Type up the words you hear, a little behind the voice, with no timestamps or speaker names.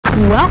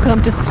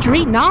Welcome to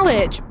Street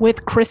Knowledge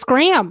with Chris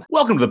Graham.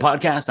 Welcome to the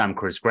podcast. I'm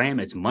Chris Graham.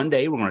 It's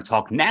Monday. We're going to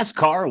talk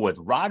NASCAR with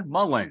Rod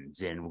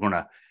Mullins, and we're going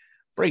to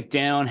break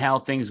down how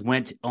things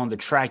went on the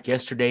track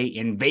yesterday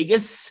in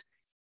Vegas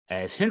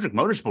as Hendrick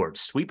Motorsports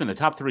sweeping the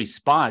top three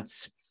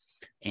spots.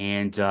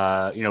 And,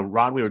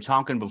 Rod, we were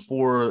talking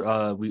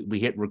before we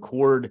hit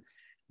record.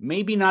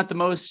 Maybe not the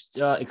most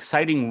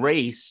exciting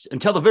race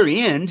until the very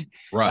end,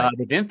 right?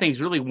 But then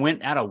things really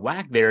went out of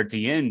whack there at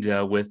the end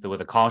with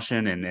a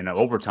caution and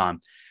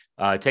overtime.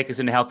 Take us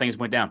into how things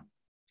went down.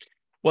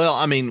 Well,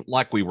 I mean,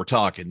 like we were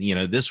talking,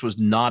 this was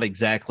not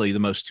exactly the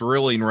most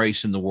thrilling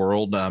race in the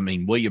world. I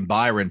mean, William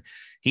Byron,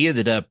 he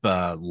ended up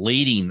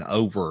leading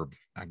over,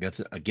 I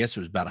guess it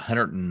was about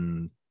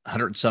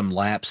 100 some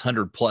laps,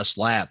 100 plus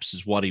laps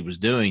is what he was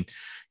doing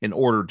in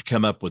order to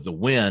come up with the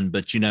win.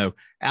 But,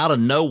 out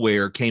of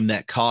nowhere came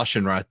that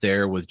caution right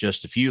there with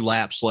just a few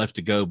laps left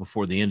to go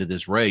before the end of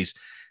this race.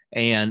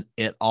 And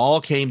it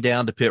all came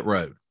down to pit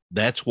road.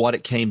 That's what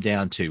it came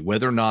down to,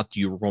 whether or not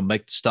you were going to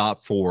make the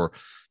stop for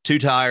two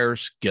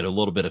tires, get a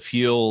little bit of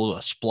fuel,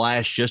 a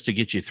splash just to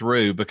get you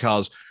through,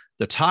 because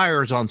the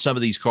tires on some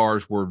of these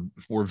cars were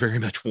very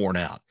much worn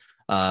out.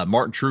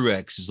 Martin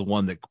Truex is the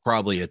one that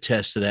probably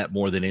attests to that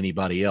more than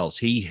anybody else.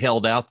 He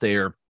held out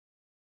there,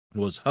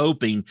 was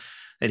hoping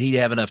that he'd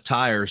have enough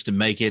tires to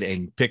make it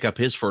and pick up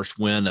his first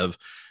win of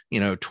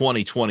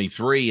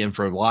 2023. And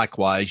for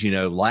likewise,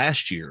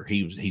 last year,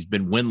 he's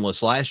been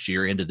winless last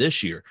year into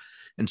this year.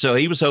 And so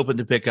he was hoping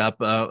to pick up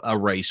a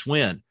race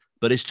win,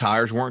 but his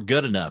tires weren't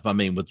good enough. I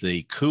mean, with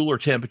the cooler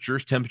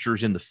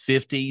temperatures in the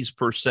 50s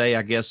per se,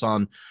 I guess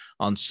on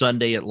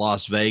Sunday at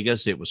Las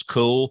Vegas, it was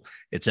cool.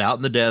 It's out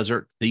in the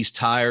desert. These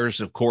tires,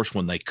 of course,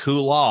 when they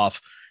cool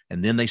off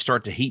and then they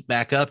start to heat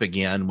back up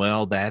again,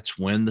 well, that's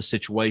when the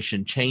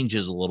situation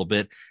changes a little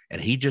bit.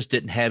 And he just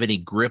didn't have any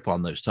grip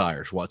on those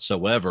tires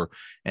whatsoever.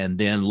 And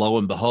then lo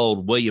and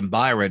behold, William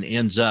Byron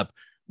ends up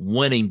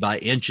winning by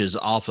inches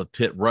off of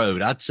pit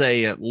road. I'd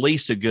say at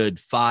least a good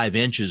 5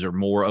 inches or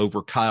more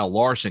over Kyle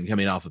Larson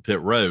coming off of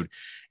pit road.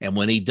 And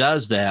when he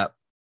does that,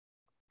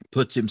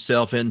 puts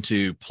himself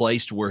into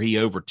place to where he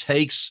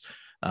overtakes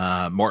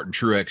Martin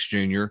Truex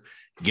Jr.,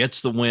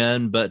 gets the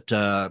win. But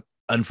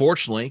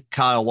unfortunately,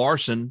 Kyle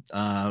Larson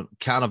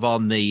kind of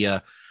on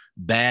the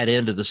bad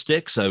end of the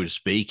stick, so to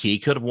speak. He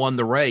could have won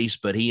the race,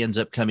 but he ends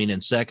up coming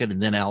in second,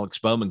 and then Alex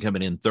Bowman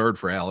coming in third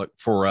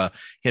for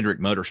Hendrick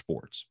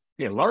Motorsports.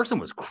 Yeah, Larson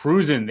was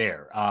cruising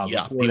there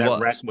before that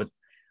wreck with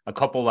a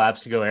couple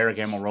laps to go. Eric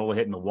Almirola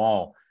hitting the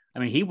wall. I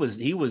mean, he was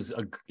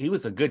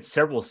a good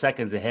several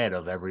seconds ahead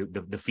of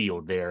the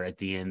field there at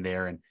the end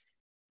there. And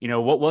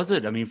what was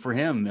it? I mean, for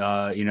him,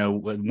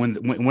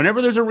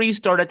 whenever there's a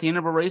restart at the end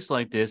of a race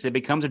like this, it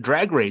becomes a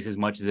drag race as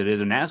much as it is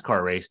a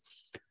NASCAR race.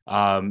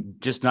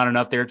 Just not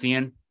enough there at the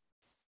end.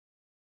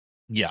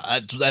 Yeah,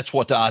 that's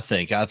what I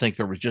think. I think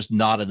there was just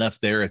not enough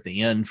there at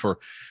the end for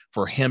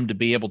him to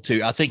be able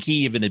to. I think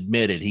he even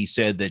admitted, he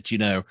said that,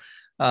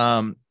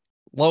 lo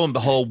and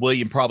behold,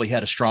 William probably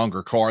had a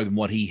stronger car than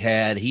what he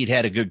had. He'd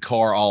had a good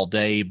car all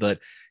day, but,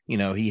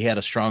 he had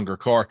a stronger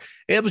car.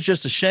 It was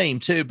just a shame,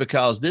 too,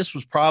 because this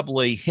was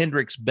probably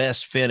Hendrick's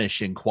best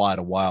finish in quite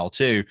a while,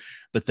 too.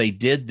 But they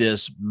did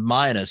this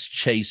minus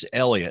Chase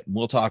Elliott. And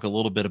we'll talk a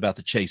little bit about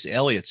the Chase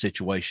Elliott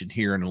situation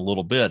here in a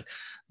little bit.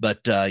 But,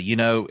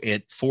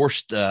 it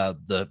forced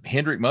the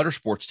Hendrick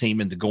Motorsports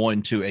team into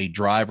going to a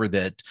driver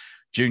that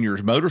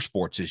Juniors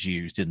Motorsports has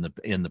used in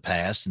the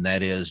past, and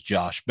that is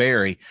Josh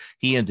Berry.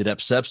 He ended up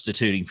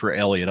substituting for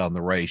Elliott on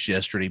the race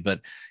yesterday.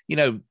 But,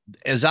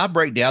 as I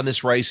break down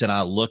this race and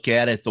I look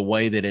at it the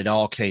way that it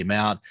all came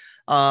out,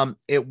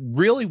 it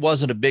really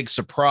wasn't a big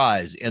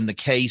surprise in the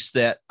case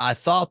that I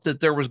thought that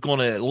there was going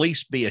to at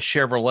least be a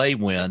Chevrolet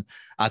win.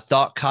 I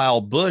thought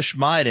Kyle Busch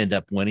might end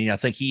up winning. I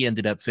think he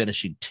ended up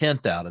finishing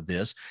 10th out of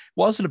this.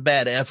 Wasn't a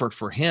bad effort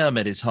for him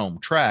at his home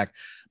track,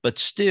 but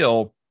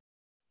still,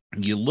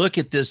 you look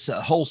at this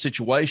whole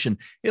situation,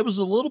 it was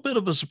a little bit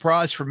of a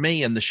surprise for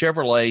me and the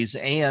Chevrolets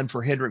and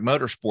for Hendrick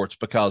Motorsports,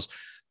 because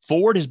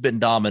Ford has been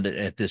dominant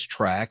at this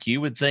track.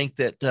 You would think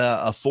that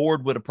a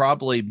Ford would have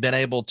probably been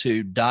able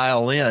to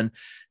dial in,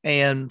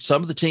 and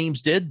some of the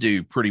teams did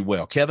do pretty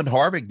well. Kevin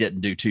Harvick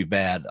didn't do too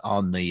bad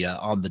on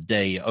the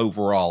day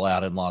overall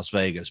out in Las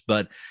Vegas,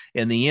 but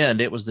in the end,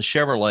 it was the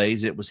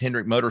Chevrolets, it was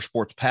Hendrick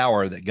Motorsports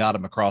power that got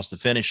them across the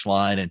finish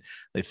line, and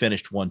they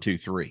finished 1, 2,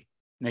 3.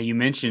 Now, you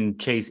mentioned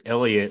Chase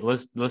Elliott.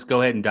 Let's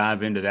go ahead and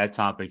dive into that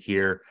topic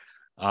here.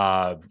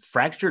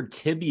 Fractured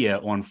tibia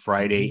on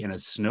Friday in a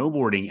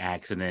snowboarding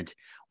accident.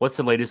 What's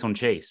the latest on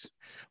Chase?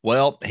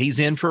 Well, he's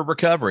in for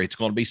recovery. It's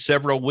going to be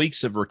several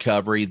weeks of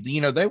recovery.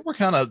 They were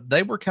kind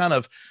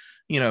of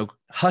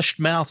hushed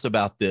mouthed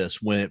about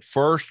this when it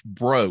first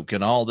broke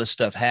and all this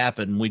stuff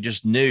happened. We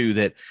just knew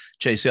that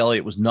Chase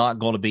Elliott was not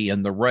going to be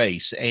in the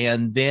race.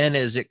 And then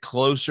as it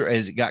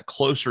got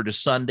closer to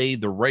Sunday,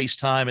 the race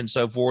time and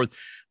so forth,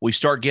 we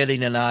start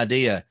getting an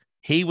idea.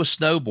 He was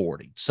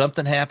snowboarding.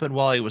 Something happened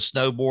while he was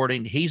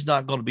snowboarding. He's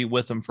not going to be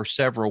with them for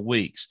several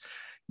weeks.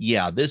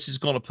 Yeah, this is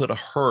going to put a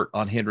hurt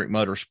on Hendrick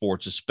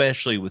Motorsports,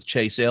 especially with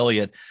Chase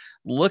Elliott.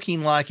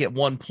 looking like at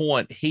one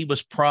point he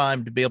was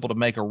primed to be able to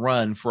make a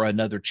run for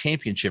another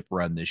championship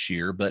run this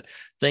year, but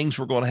things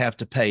were going to have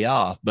to pay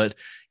off. But,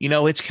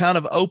 it's kind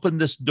of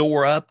opened this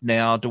door up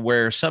now to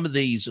where some of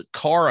these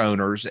car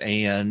owners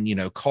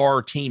and,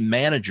 car team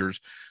managers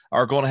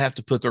are going to have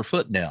to put their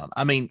foot down.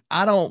 I mean,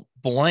 I don't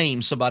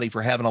blame somebody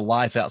for having a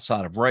life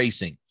outside of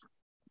racing.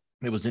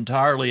 It was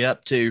entirely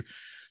up to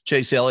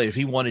Chase Elliott if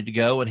he wanted to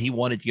go, and he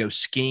wanted to go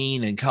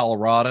skiing in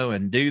Colorado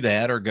and do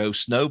that, or go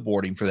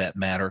snowboarding for that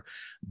matter.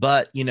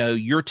 But,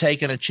 you're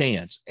taking a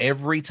chance.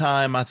 Every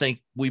time, I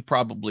think we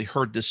probably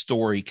heard this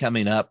story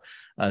coming up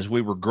as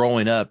we were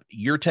growing up,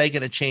 you're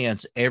taking a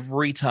chance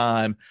every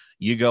time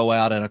you go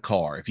out in a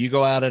car. If you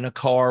go out in a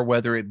car,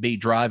 whether it be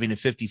driving at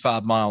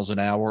 55 miles an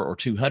hour or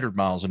 200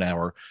 miles an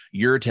hour,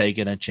 you're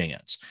taking a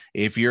chance.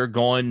 If you're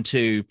going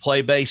to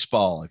play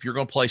baseball, if you're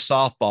going to play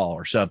softball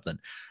or something,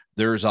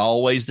 there's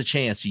always the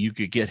chance you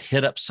could get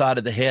hit upside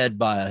of the head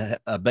by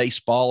a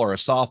baseball or a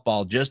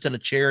softball just in a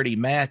charity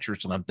match or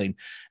something.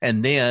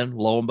 And then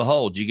lo and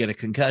behold, you get a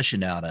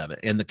concussion out of it.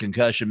 And the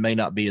concussion may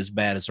not be as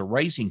bad as a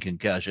racing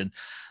concussion,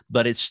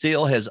 but it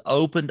still has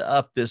opened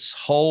up this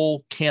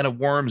whole can of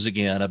worms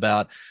again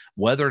about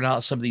whether or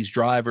not some of these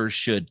drivers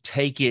should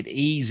take it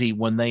easy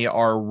when they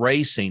are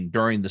racing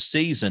during the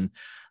season,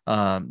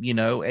 kind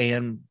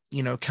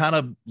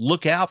of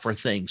look out for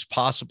things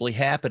possibly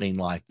happening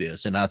like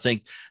this. And I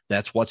think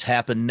that's what's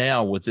happened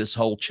now with this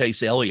whole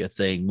Chase Elliott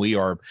thing. We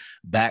are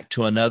back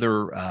to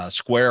another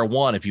square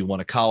one, if you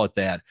want to call it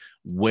that.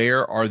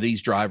 Where are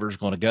these drivers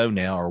going to go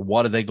now, or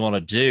what are they going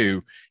to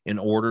do in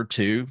order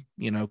to,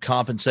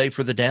 compensate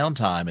for the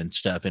downtime and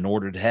stuff in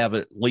order to have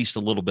at least a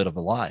little bit of a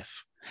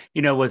life?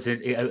 I was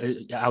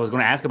going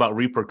to ask about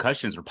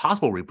repercussions or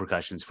possible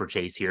repercussions for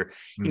Chase here.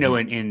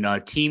 Mm-hmm.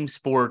 In team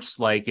sports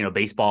like,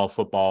 baseball,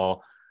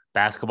 football,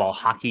 basketball,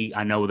 hockey,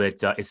 I know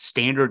that it's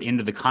standard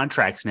into the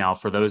contracts now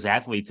for those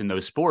athletes in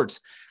those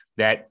sports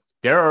that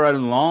there are a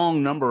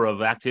long number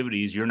of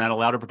activities you're not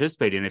allowed to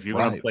participate in if you're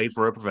going to play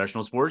for a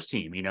professional sports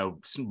team.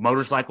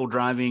 Motorcycle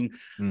driving,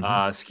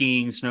 mm-hmm.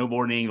 Skiing,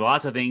 snowboarding,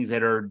 lots of things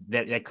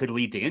that could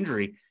lead to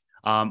injury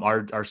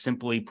are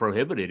simply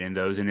prohibited in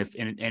those.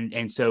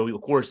 And so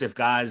of course, if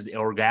guys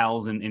or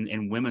gals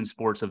in women's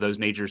sports of those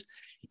natures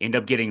end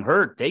up getting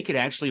hurt, they could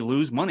actually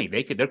lose money.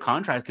 Their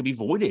contracts could be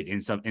voided in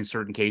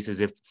certain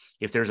cases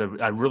if there's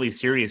a really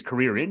serious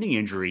career-ending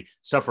injury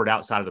suffered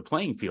outside of the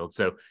playing field.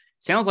 So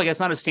sounds like that's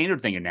not a standard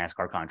thing in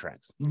NASCAR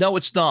contracts. No,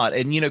 it's not.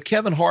 And,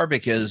 Kevin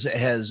Harvick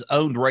has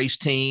owned race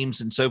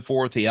teams and so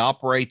forth. He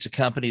operates a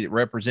company that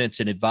represents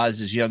and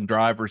advises young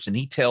drivers, and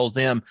he tells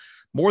them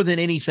more than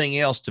anything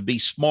else to be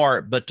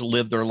smart, but to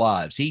live their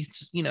lives. He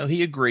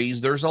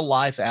agrees there's a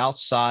life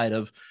outside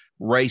of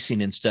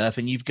racing and stuff,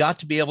 and you've got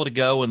to be able to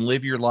go and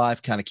live your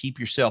life, kind of keep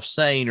yourself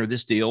sane, or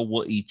this deal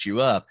will eat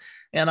you up.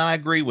 And I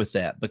agree with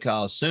that,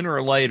 because sooner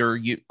or later,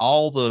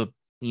 all the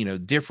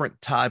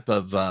different type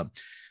of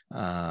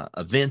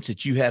events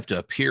that you have to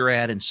appear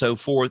at and so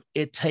forth,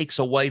 it takes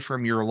away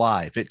from your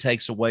life. It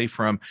takes away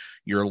from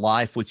your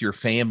life with your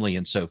family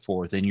and so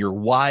forth. And your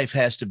wife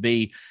has to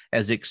be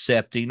as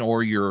accepting,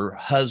 or your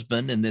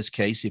husband, in this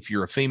case, if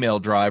you're a female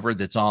driver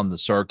that's on the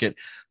circuit,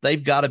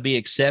 they've got to be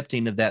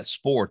accepting of that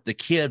sport. The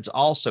kids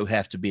also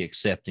have to be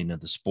accepting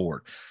of the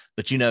sport.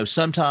 But,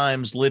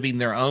 sometimes living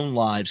their own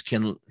lives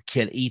can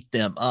eat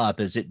them up,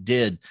 as it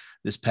did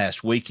this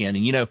past weekend.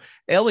 And,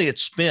 Elliott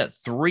spent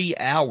 3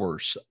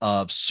 hours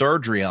of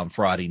surgery on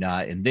Friday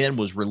night and then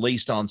was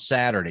released on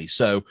Saturday.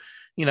 So,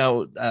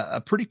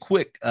 a pretty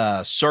quick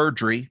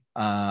surgery.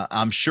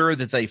 I'm sure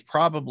that they've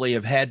probably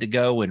have had to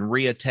go and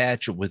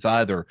reattach it with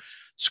either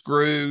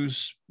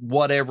screws,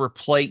 whatever,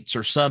 plates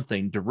or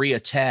something to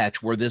reattach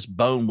where this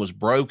bone was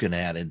broken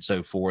at and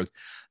so forth.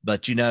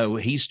 But,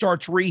 he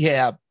starts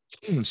rehab,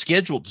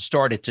 scheduled to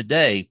start it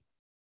today.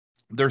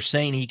 They're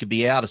saying he could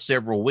be out of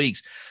several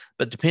weeks.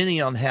 But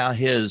depending on how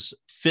his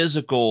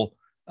physical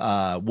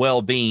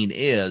well-being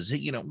is,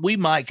 we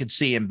could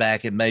see him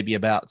back in maybe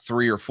about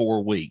 3 or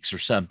 4 weeks or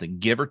something,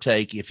 give or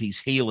take, if he's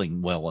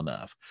healing well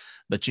enough.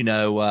 But,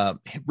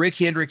 Rick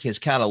Hendrick has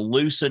kind of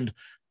loosened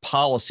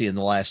policy in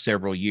the last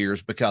several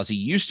years, because he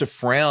used to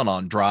frown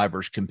on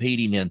drivers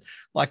competing in,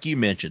 like you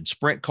mentioned,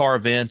 sprint car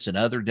events and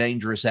other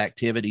dangerous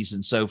activities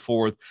and so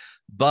forth.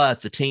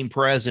 But the team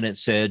president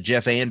said,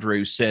 Jeff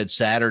Andrews said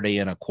Saturday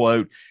in a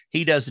quote,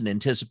 he doesn't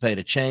anticipate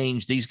a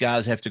change. These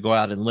guys have to go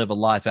out and live a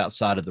life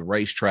outside of the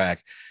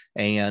racetrack.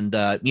 And,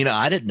 I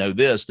didn't know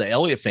this. The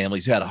Elliott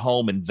family's had a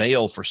home in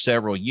Vail for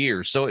several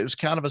years. So it was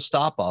kind of a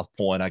stop-off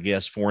point, I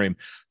guess, for him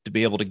to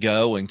be able to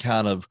go and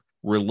kind of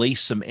release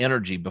some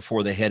energy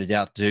before they headed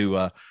out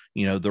to,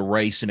 the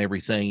race and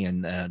everything,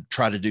 and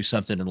try to do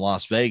something in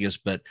Las Vegas.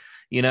 But,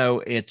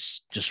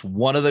 it's just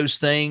one of those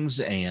things.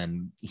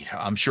 And,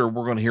 I'm sure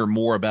we're going to hear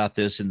more about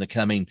this in the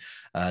coming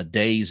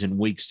days and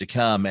weeks to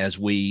come, as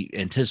we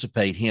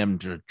anticipate him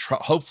to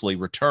hopefully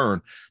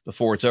return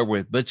before it's over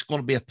with. But it's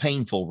going to be a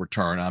painful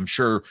return. I'm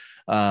sure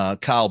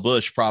Kyle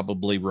Busch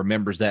probably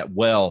remembers that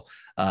well.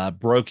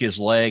 Broke his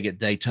leg at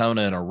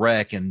Daytona in a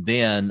wreck, and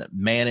then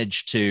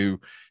managed to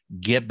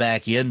get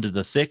back into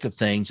the thick of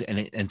things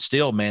and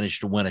still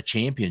managed to win a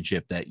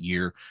championship that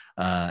year.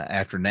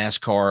 After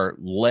NASCAR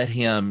let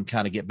him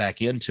kind of get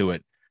back into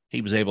it,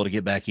 he was able to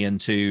get back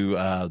into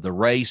the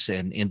race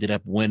and ended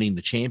up winning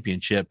the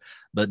championship,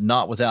 but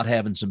not without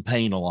having some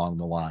pain along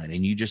the line.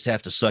 And you just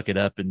have to suck it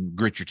up and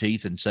grit your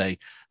teeth and say,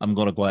 I'm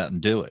going to go out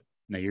and do it.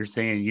 Now, you're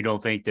saying you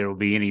don't think there will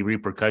be any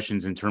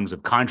repercussions in terms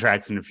of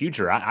contracts in the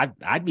future.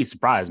 I'd be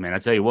surprised, man. I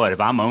tell you what,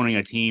 if I'm owning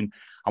a team,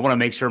 I want to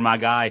make sure my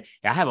guy,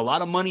 I have a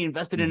lot of money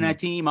invested in that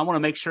team. I want to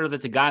make sure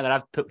that the guy that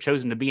I've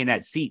chosen to be in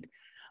that seat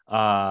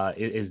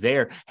is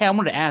there. Hey, I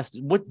wanted to ask,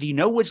 what do you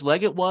know which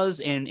leg it was?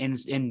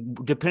 And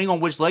depending on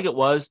which leg it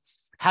was,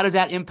 how does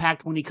that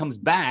impact when he comes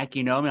back?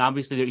 You know, I mean,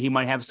 obviously he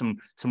might have some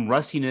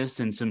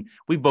rustiness and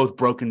we've both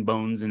broken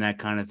bones and that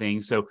kind of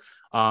thing. So,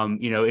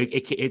 you know,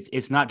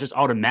 it's not just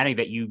automatic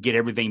that you get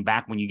everything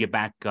back when you get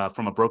back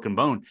from a broken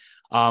bone.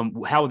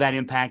 How would that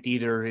impact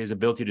either his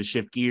ability to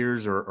shift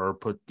gears or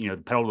put, you know,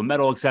 the pedal to the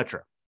metal, et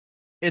cetera?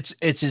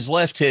 It's his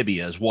left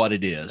tibia is what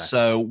it is. Okay.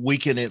 So we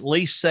can at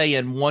least say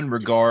in one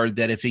regard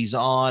that if he's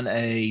on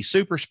a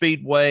super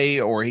speedway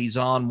or he's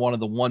on one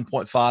of the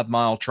 1.5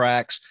 mile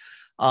tracks,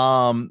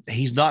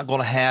 he's not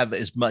going to have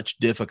as much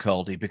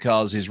difficulty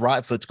because his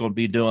right foot's going to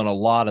be doing a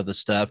lot of the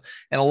stuff.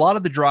 And a lot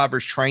of the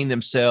drivers train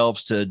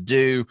themselves to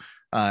do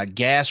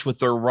gas with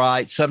their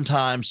right,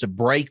 sometimes to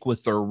brake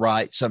with their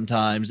right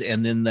sometimes,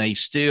 and then they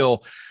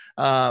still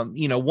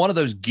you know, one of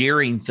those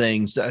gearing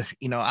things,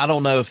 you know, I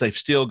don't know if they've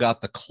still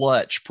got the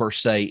clutch per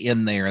se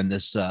in there in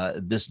this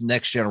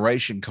next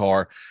generation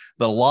car,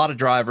 but a lot of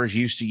drivers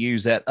used to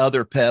use that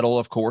other pedal,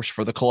 of course,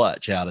 for the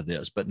clutch out of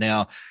this. But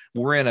now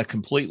we're in a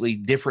completely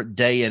different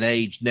day and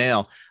age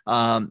now.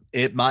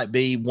 It might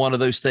be one of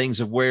those things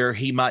of where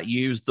he might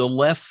use the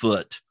left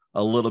foot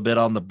a little bit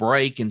on the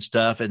brake and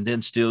stuff, and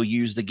then still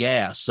use the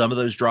gas. Some of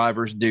those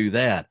drivers do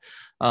that.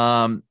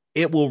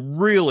 It will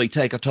really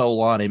take a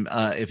toll on him.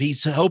 If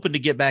he's hoping to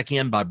get back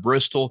in by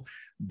Bristol,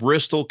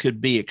 Bristol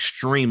could be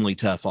extremely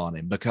tough on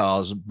him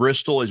because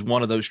Bristol is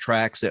one of those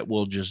tracks that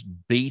will just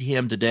beat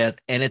him to death.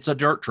 And it's a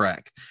dirt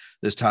track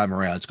this time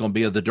around. It's going to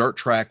be the dirt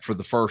track for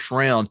the first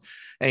round.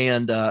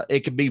 And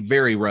it could be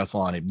very rough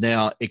on him.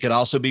 Now, it could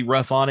also be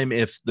rough on him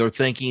if they're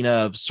thinking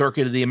of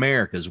Circuit of the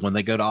Americas when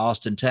they go to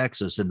Austin,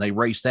 Texas, and they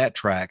race that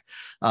track.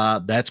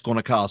 That's going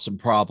to cause some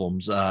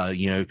problems.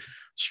 You know,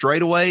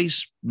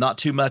 straightaways, not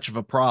too much of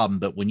a problem,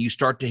 but when you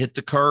start to hit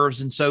the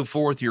curves and so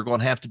forth, you're going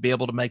to have to be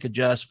able to make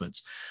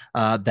adjustments.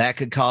 That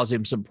could cause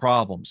him some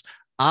problems.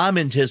 I'm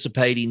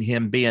anticipating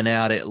him being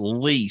out at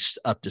least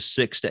up to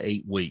 6 to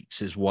 8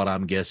 weeks is what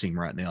I'm guessing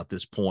right now at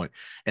this point.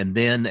 And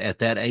then at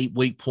that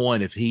 8-week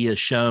point, if he has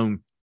shown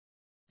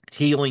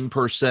healing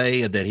per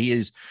se,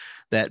 and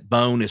that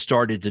bone has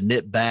started to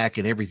knit back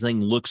and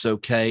everything looks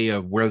okay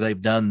of where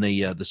they've done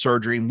the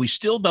surgery, and we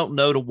still don't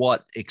know to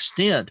what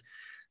extent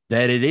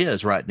that it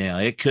is right now.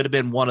 It could have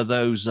been one of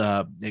those.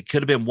 It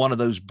could have been one of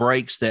those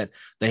breaks that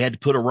they had to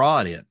put a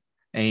rod in.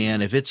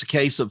 And if it's a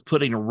case of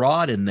putting a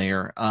rod in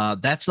there,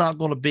 that's not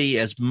going to be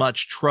as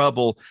much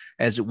trouble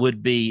as it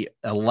would be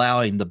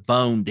allowing the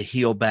bone to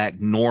heal back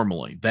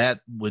normally.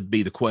 That would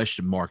be the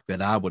question mark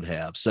that I would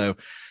have. So,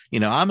 you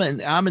know, I'm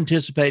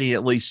anticipating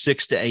at least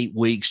 6 to 8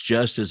 weeks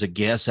just as a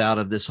guess out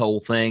of this whole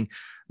thing.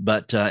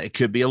 But it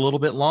could be a little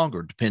bit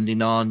longer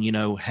depending on, you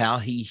know, how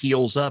he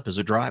heals up as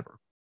a driver.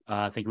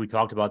 I think we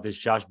talked about this.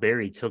 Josh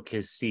Berry took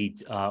his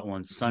seat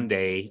on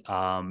Sunday,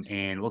 and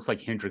it looks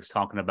like Hendrick's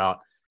talking about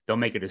they'll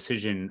make a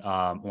decision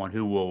on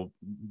who will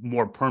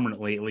more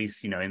permanently, at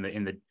least, you know, in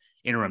the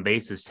interim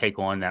basis, take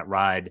on that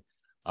ride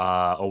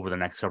over the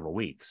next several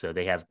weeks. So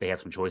they have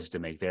some choices to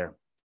make there.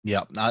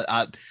 Yeah,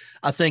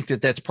 I think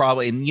that's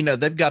probably, and you know,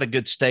 they've got a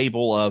good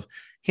stable of.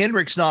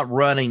 Hendrick's not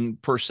running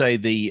per se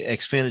the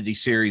Xfinity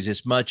series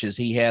as much as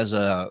he has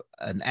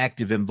an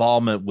active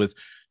involvement with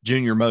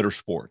Junior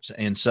Motorsports.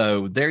 And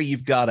so there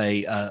you've got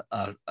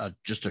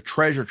just a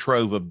treasure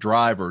trove of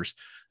drivers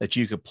that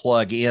you could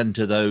plug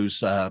into those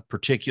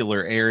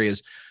particular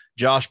areas.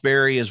 Josh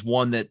Berry is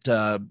one that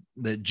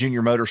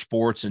Junior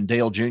Motorsports and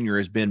Dale Jr.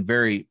 has been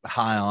very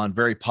high on,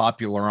 very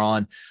popular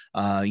on.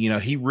 You know,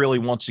 he really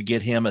wants to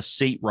get him a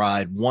seat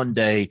ride one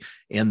day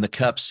in the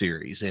Cup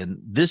Series. And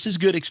this is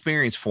good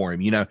experience for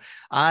him. You know,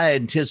 I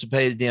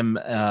anticipated him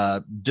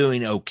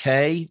doing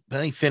okay.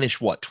 But he finished,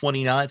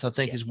 29th, I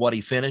think is what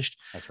he finished.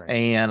 That's right.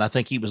 And I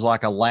think he was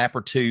like a lap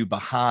or two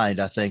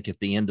behind, I think, at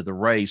the end of the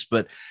race.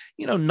 But,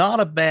 you know, not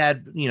a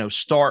bad, you know,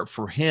 start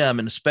for him,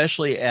 and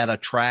especially at a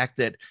track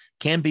that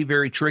can be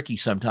very tricky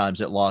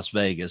sometimes at Las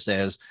Vegas.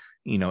 As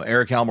you know,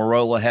 Eric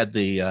Almirola had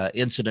the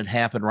incident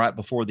happen right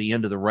before the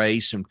end of the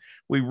race, and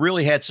we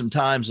really had some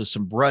times of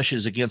some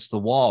brushes against the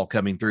wall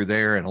coming through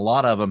there, and a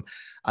lot of them,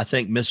 I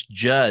think,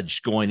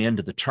 misjudged going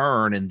into the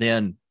turn, and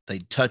then they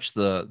touched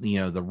the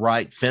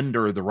right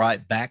fender, the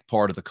right back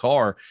part of the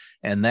car,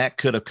 and that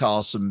could have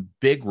caused some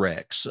big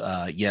wrecks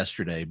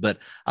yesterday. But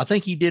I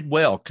think he did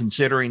well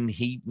considering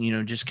he, you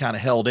know, just kind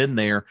of held in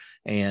there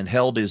and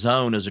held his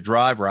own as a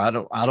driver. I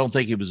don't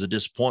think it was a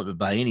disappointment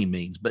by any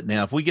means. But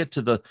now if we get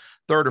to the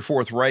third or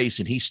fourth race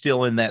and he's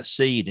still in that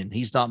seat and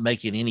he's not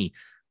making any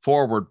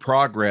forward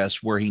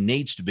progress where he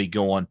needs to be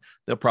going,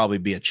 there'll probably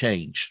be a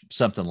change,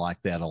 something like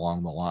that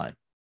along the line.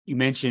 You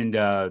mentioned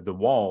the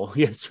wall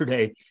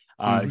yesterday.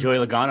 Joey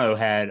Logano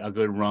had a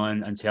good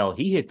run until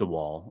he hit the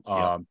wall,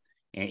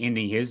 and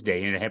ending his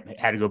day, and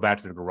had to go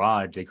back to the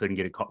garage. They couldn't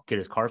get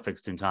his car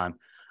fixed in time.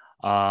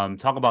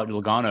 Talk about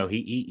Logano.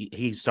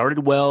 He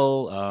started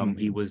well.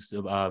 He was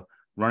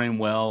running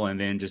well, and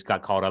then just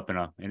got caught up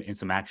in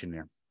some action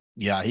there.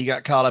 Yeah, he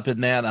got caught up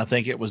in that. I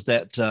think it was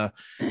that toe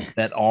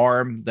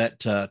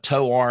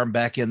arm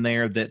back in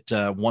there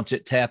that once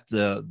it tapped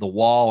the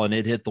wall and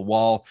it hit the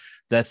wall,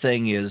 that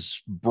thing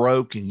is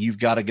broke, and you've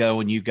got to go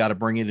and you've got to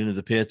bring it into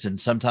the pits. And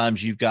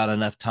sometimes you've got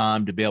enough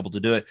time to be able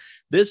to do it.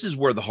 This is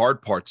where the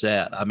hard part's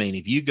at. I mean,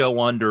 if you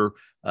go into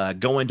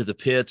the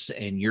pits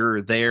and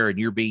you're there and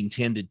you're being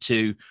tended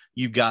to,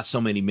 you've got so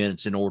many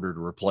minutes in order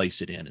to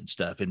replace it in and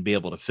stuff and be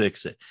able to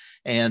fix it.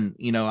 And,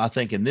 I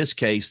think in this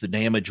case, the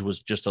damage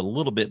was just a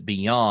little bit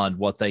beyond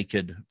what they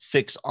could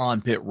fix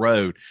on pit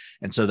road.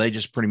 And so they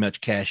just pretty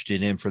much cashed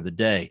it in for the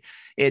day.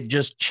 It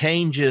just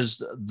changes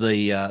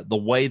the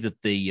way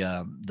that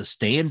the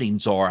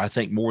standings are, I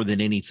think, more than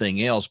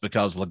anything else,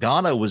 because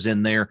Logano was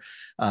in there,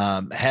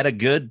 had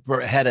good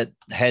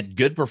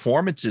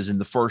performances in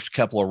the first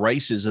couple of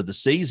races of the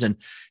season.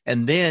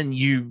 And then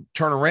you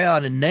turn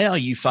around and now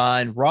you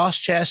find Ross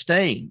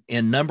Chastain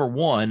in number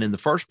one in the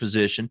first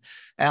position,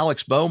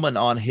 Alex Bowman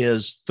on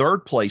his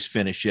third place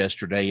finish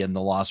yesterday in the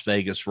Las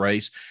Vegas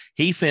race.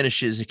 He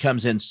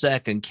comes in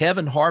second.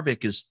 Kevin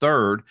Harvick is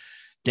third.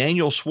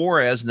 Daniel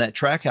Suarez in that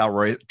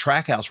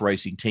Trackhouse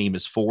Racing team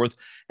is fourth.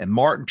 And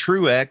Martin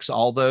Truex,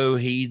 although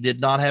he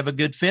did not have a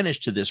good finish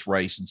to this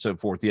race and so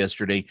forth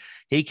yesterday,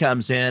 he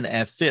comes in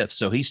at fifth.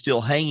 So he's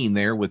still hanging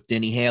there with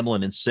Denny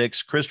Hamlin in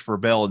sixth, Christopher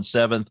Bell in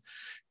seventh,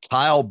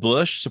 Kyle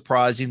Busch,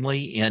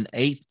 surprisingly, in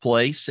eighth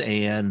place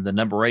and the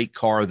number 8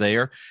 car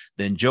there.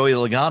 Then Joey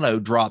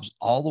Logano drops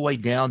all the way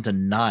down to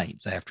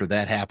ninth after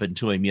that happened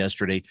to him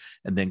yesterday.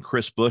 And then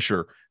Chris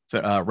Buescher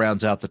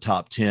rounds out the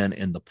top 10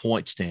 in the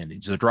point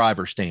standings, the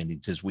driver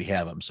standings as we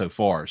have them so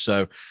far.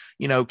 So,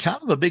 kind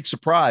of a big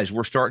surprise.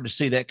 We're starting to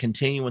see that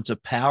continuance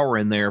of power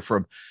in there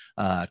from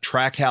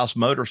Trackhouse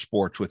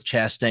Motorsports with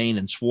Chastain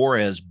and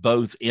Suarez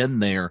both in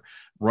there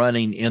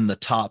running in the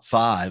top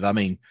 5. I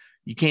mean,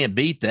 you can't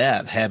beat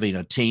that, having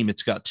a team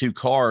that's got 2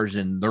 cars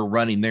and they're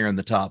running there in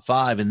the top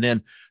 5. And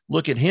then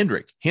look at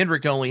Hendrick.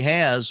 Hendrick only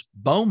has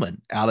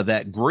Bowman out of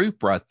that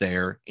group right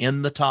there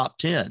in the top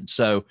 10.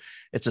 So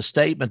it's a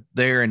statement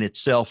there in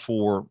itself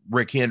for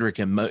Rick Hendrick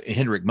and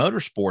Hendrick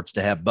Motorsports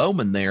to have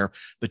Bowman there,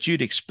 but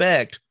you'd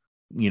expect,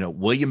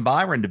 William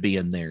Byron to be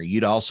in there.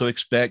 You'd also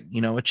expect,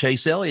 a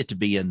Chase Elliott to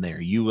be in there.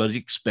 You would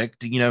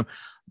expect,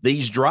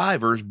 these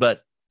drivers,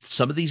 but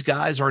some of these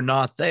guys are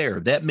not there.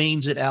 That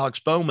means that Alex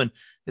Bowman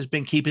has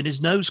been keeping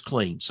his nose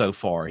clean so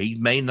far. He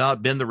may not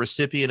have been the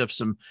recipient of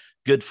some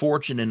good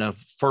fortune in the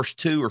first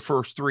 2 or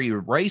first 3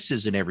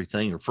 races and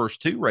everything, or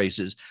first 2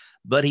 races,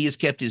 but he has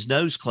kept his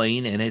nose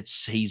clean, and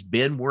he's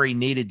been where he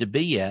needed to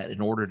be at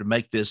in order to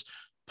make this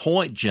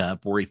point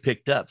jump where he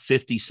picked up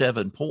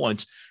 57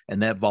 points,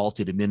 and that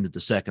vaulted him into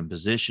the second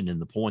position in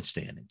the point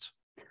standings.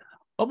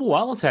 Bubba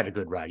Wallace had a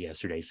good ride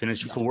yesterday,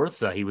 finished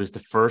fourth. He was the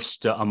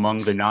first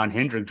among the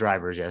non-Hendrick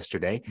drivers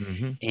yesterday.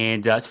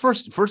 And it's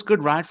first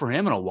good ride for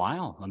him in a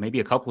while, maybe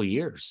a couple of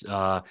years.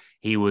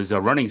 He was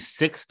running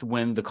sixth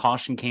when the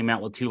caution came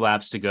out with 2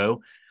 laps to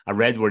go. I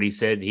read where he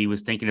said he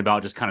was thinking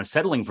about just kind of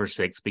settling for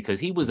 6th because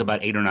he was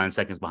about 8 or 9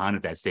 seconds behind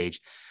at that stage.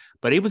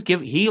 But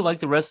he, like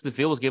the rest of the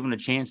field, was given a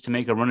chance to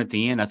make a run at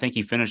the end. I think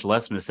he finished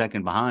less than a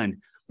second behind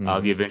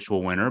the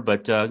eventual winner.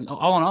 But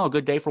all in all, a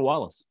good day for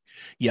Wallace.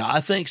 Yeah,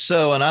 I think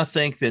so. And I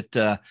think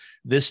that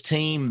this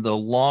team, the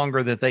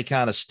longer that they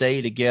kind of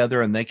stay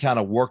together and they kind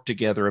of work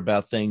together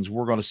about things,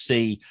 we're going to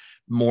see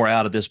more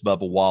out of this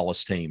Bubba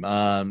Wallace team,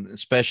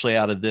 especially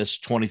out of this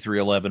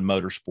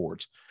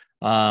 23XI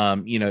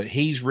Motorsports.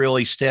 He's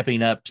really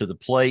stepping up to the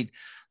plate.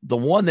 The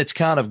one that's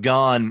kind of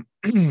gone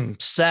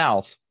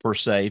south, per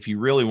se, if you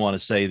really want to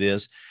say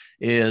this,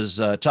 is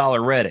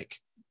Tyler Reddick.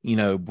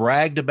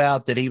 Bragged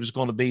about that he was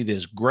going to be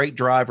this great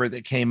driver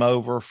that came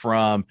over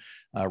from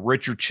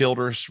Richard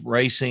Childress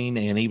Racing,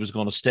 and he was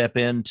going to step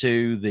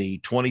into the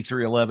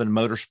 23XI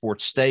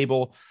Motorsports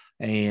stable,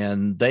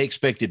 and they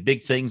expected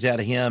big things out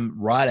of him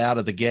right out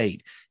of the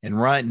gate.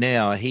 And right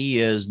now he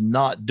is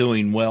not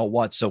doing well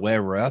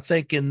whatsoever. I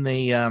think in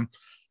the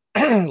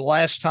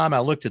last time I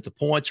looked at the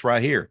points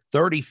right here,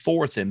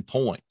 34th in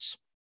points.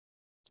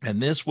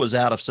 And this was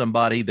out of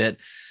somebody that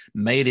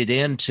made it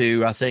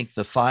into, I think,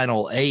 the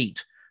final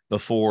 8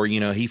 before,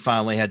 he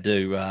finally had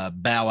to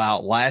bow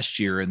out last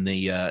year in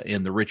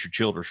the Richard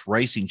Childress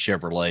Racing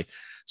Chevrolet.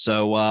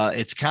 So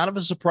it's kind of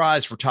a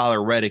surprise for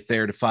Tyler Reddick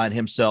there to find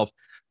himself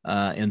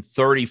in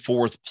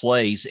 34th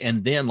place.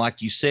 And then,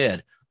 like you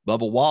said,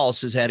 Bubba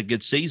Wallace has had a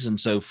good season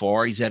so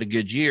far. He's had a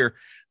good year.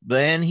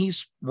 Then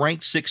he's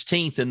ranked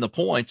 16th in the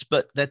points,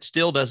 but that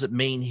still doesn't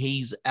mean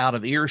he's out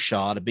of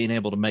earshot of being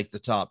able to make the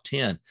top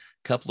 10.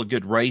 Couple of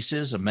good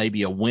races and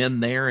maybe a win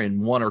there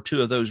in 1 or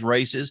 2 of those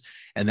races,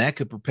 and that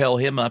could propel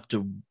him up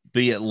to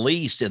be at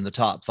least in the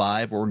top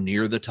 5 or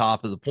near the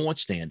top of the point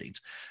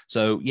standings.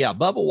 So yeah,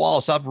 Bubba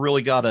Wallace, I've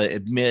really got to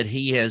admit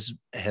he has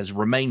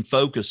remained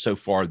focused so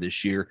far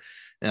this year.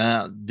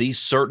 These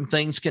certain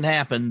things can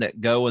happen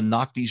that go and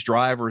knock these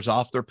drivers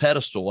off their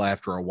pedestal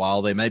after a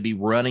while. They may be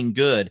running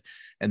good.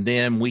 And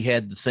then we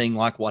had the thing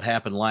like what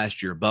happened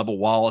last year. Bubba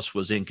Wallace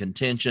was in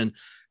contention,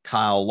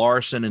 Kyle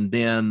Larson, and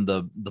then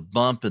the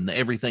bump and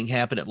everything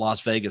happened at Las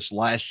Vegas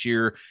last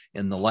year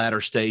in the latter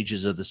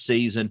stages of the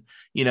season.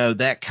 You know,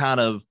 that kind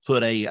of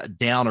put a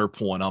downer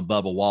point on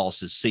Bubba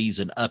Wallace's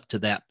season up to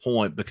that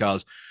point,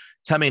 because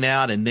coming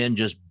out and then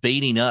just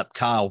beating up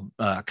Kyle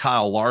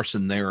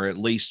Larson there, or at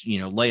least, you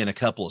know, laying a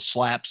couple of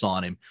slaps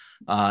on him,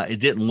 it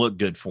didn't look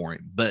good for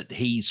him. But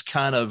he's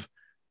kind of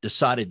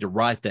decided to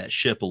right that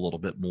ship a little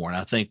bit more. And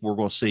I think we're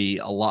going to see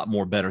a lot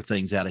more better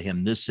things out of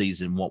him this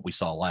season than what we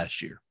saw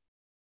last year.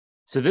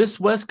 So this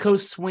West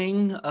Coast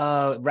swing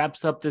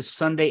wraps up this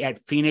Sunday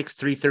at Phoenix,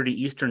 3:30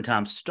 Eastern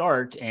time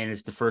start, and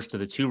it's the first of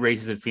the 2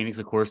 races at Phoenix.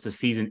 Of course, the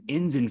season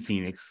ends in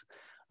Phoenix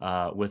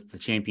with the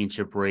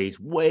championship race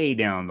way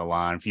down the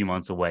line,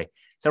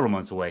 several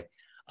months away.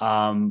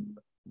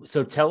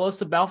 So tell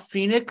us about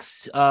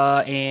Phoenix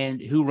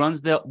and who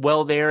runs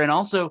well there, and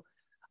also,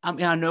 I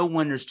mean, I know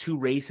when there's 2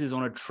 races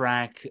on a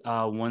track,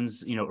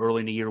 one's early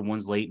in the year,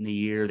 one's late in the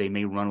year, they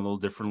may run a little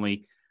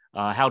differently.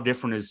 How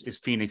different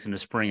is Phoenix in the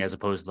spring as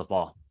opposed to the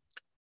fall?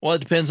 Well, it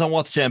depends on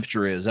what the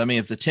temperature is. I mean,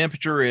 if the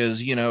temperature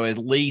is, at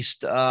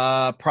least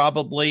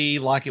probably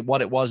like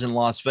what it was in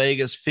Las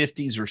Vegas,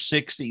 50s or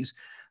 60s,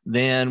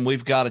 then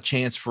we've got a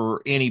chance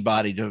for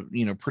anybody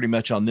to, pretty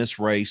much on this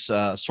race,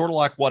 sort of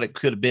like what it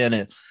could have been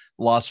at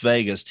Las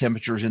Vegas,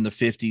 temperatures in the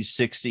 50s,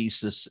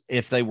 60s.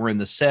 If they were in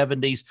the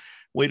 70s,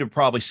 we'd have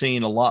probably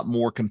seen a lot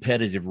more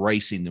competitive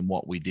racing than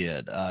what we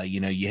did.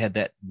 You had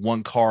that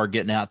one car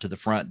getting out to the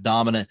front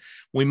dominant.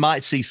 We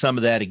might see some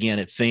of that again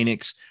at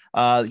Phoenix.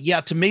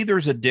 To me,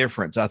 there's a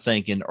difference, I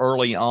think, in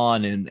early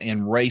on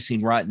and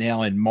racing right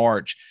now in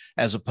March,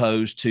 as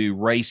opposed to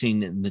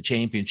racing in the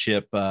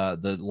championship,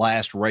 the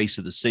last race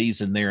of the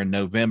season there in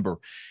November.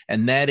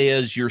 And that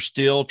is, you're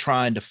still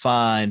trying to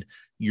find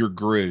your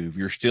groove.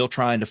 You're still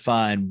trying to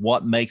find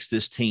what makes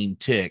this team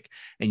tick.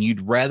 And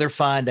you'd rather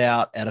find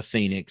out at a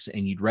Phoenix,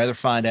 and you'd rather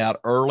find out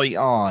early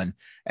on,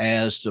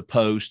 as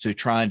opposed to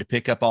trying to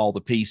pick up all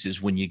the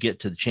pieces when you get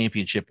to the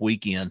championship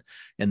weekend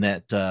in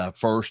that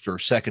first or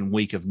second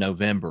week of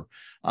November.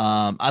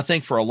 I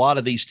think for a lot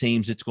of these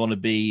teams, it's going to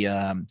be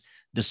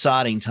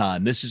deciding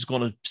time. This is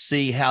going to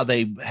see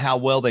how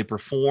well they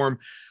perform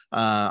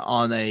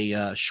on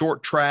a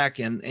short track,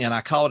 and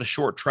I call it a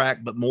short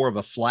track, but more of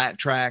a flat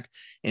track,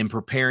 and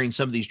preparing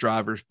some of these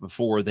drivers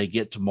before they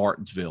get to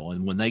Martinsville.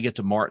 And when they get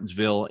to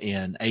Martinsville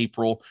in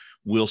April,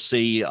 we'll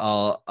see a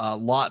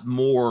lot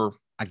more,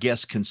 I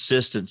guess,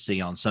 consistency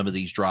on some of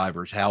these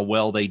drivers, how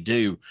well they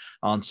do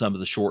on some of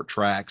the short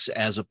tracks,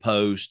 as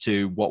opposed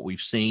to what we've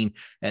seen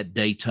at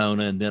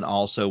Daytona, and then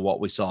also what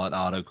we saw at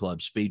Auto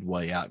Club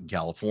Speedway out in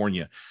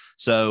California.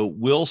 So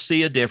we'll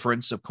see a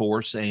difference, of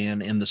course.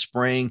 And in the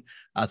spring,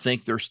 I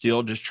think they're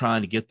still just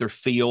trying to get their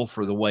feel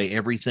for the way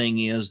everything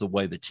is, the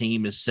way the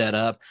team is set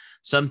up.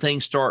 Some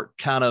things start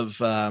kind of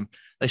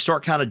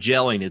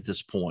gelling at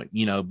this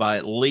point. By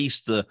at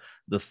least the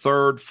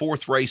third,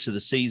 fourth race of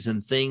the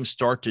season, things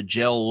start to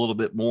gel a little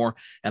bit more.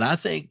 And I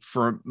think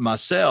for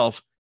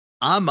myself,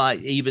 I might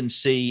even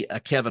see a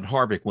Kevin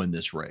Harvick win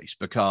this race,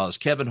 because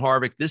Kevin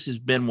Harvick, this has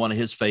been one of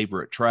his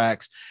favorite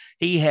tracks.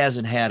 He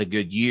hasn't had a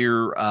good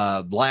year.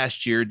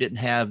 Last year didn't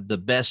have the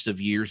best of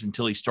years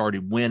until he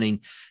started winning.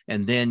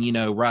 And then,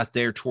 right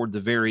there toward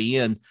the very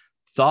end,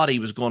 thought he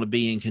was going to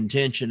be in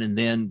contention, and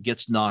then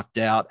gets knocked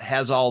out,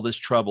 has all this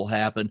trouble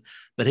happen.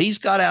 But he's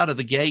got out of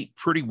the gate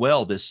pretty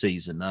well this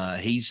season.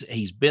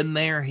 He's been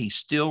there. He's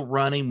still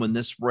running when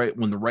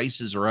the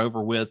races are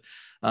over with.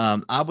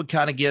 I would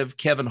kind of give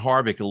Kevin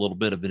Harvick a little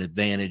bit of an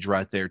advantage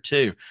right there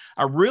too.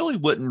 I really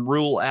wouldn't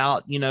rule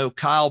out,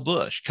 Kyle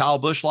Busch. Kyle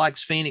Busch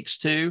likes Phoenix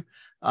too.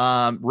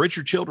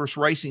 Richard Childress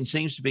Racing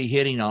seems to be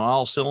hitting on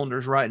all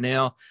cylinders right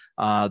now.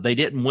 They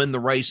didn't win the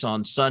race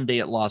on Sunday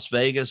at Las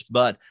Vegas,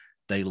 but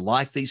they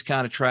like these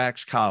kind of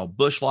tracks. Kyle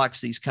Busch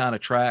likes these kind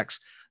of tracks.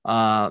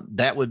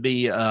 That'd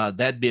be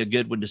a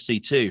good one to see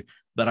too.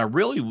 But I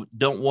really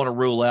don't want to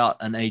rule out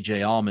an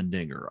AJ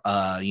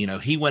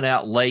Allmendinger. He went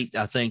out late.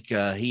 I think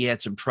he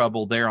had some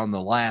trouble there on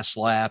the last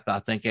lap, I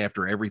think,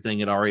 after everything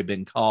had already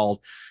been called,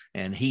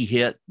 and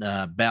he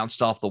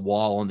bounced off the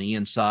wall on the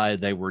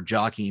inside. They were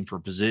jockeying for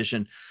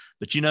position.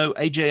 But,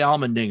 AJ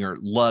Allmendinger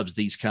loves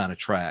these kind of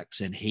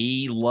tracks, and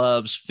he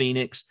loves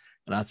Phoenix.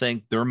 And I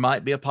think there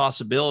might be a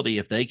possibility,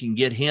 if they can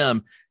get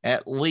him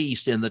at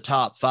least in the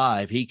top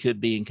 5, he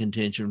could be in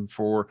contention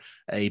for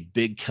a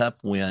big cup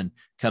win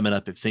coming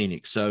up at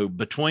Phoenix. So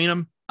between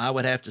them, I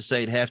would have to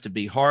say it'd have to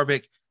be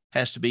Harvick,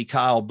 has to be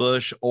Kyle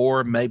Busch,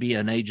 or maybe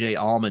an AJ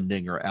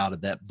Allmendinger out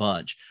of that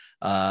bunch.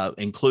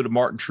 Include a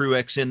Martin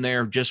Truex in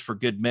there just for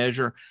good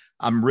measure.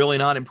 I'm really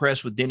not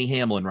impressed with Denny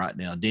Hamlin right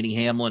now. Denny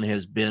Hamlin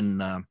has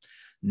been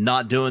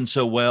not doing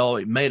so well.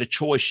 He made a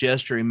choice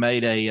yesterday. He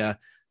made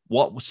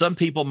what some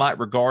people might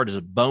regard as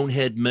a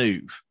bonehead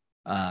move,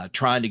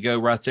 trying to go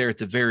right there at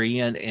the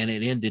very end, and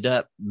it ended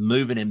up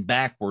moving him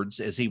backwards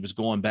as he was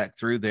going back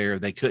through there.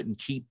 They couldn't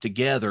keep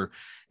together.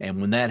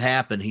 And when that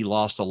happened, he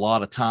lost a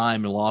lot of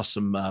time and lost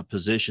some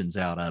positions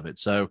out of it.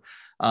 So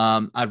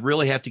I'd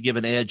really have to give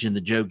an edge in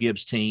the Joe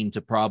Gibbs team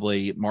to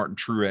probably Martin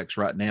Truex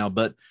right now,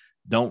 but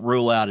don't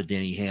rule out a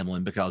Denny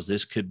Hamlin, because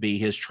this could be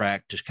his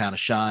track to kind of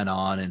shine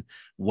on and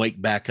wake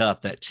back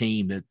up that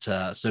team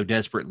that so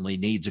desperately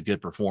needs a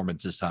good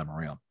performance this time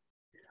around.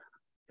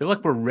 Feel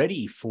like we're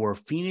ready for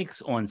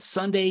Phoenix on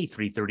Sunday.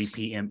 3:30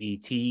 p.m.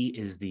 ET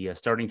is the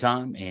starting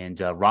time. And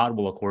Rod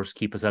will, of course,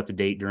 keep us up to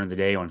date during the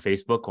day on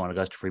Facebook, on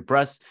Augusta Free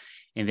Press.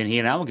 And then he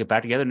and I will get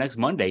back together next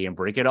Monday and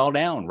break it all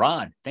down.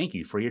 Rod, thank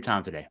you for your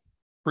time today.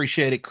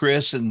 Appreciate it,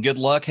 Chris, and good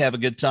luck. Have a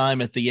good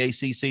time at the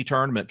ACC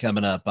tournament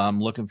coming up.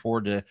 I'm looking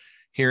forward to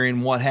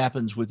hearing what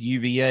happens with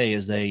UVA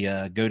as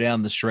they go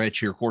down the stretch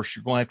here. Of course,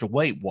 you're going to have to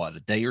wait, a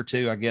day or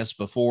two, I guess,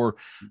 before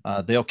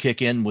they'll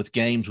kick in with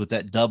games with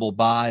that double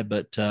bye.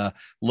 But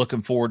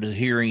looking forward to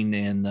hearing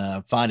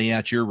and finding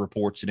out your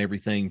reports and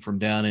everything from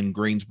down in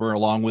Greensboro,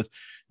 along with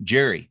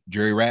Jerry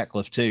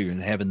Ratcliffe too,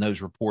 and having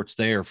those reports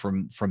there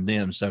from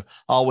them. So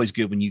always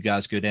good when you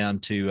guys go down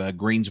to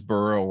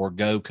Greensboro or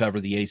go cover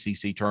the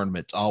ACC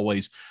tournament. It's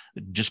always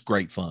just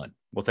great fun.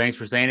 Well, thanks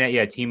for saying that.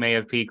 Yeah, Team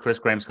AFP, Chris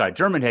Graham, Scott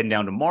German heading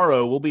down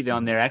tomorrow. We'll be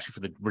down there actually for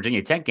the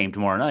Virginia Tech game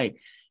tomorrow night.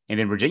 And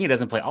then Virginia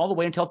doesn't play all the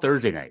way until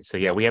Thursday night. So,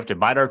 yeah, we have to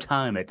bide our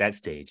time at that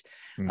stage.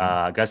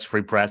 Augusta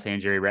Free Press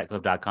and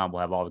JerryRatcliffe.com will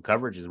have all the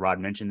coverage, as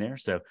Rod mentioned there.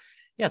 So,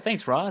 yeah,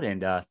 thanks, Rod.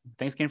 And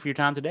thanks again for your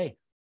time today.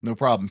 No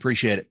problem.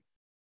 Appreciate it.